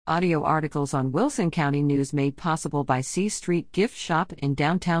Audio articles on Wilson County News made possible by C Street Gift Shop in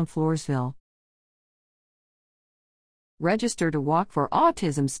downtown Floresville. Register to walk for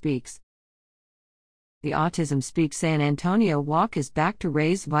Autism Speaks. The Autism Speaks San Antonio Walk is back to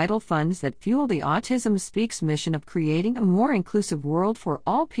raise vital funds that fuel the Autism Speaks mission of creating a more inclusive world for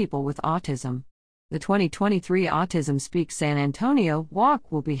all people with autism. The 2023 Autism Speaks San Antonio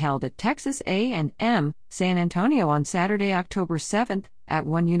Walk will be held at Texas A&M San Antonio on Saturday, October 7th at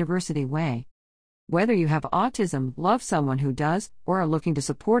 1 University Way. Whether you have autism, love someone who does, or are looking to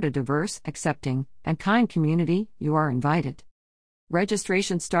support a diverse, accepting, and kind community, you are invited.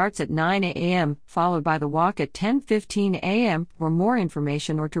 Registration starts at 9 a.m., followed by the walk at 10:15 a.m. For more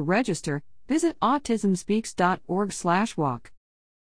information or to register, visit autismspeaks.org/walk.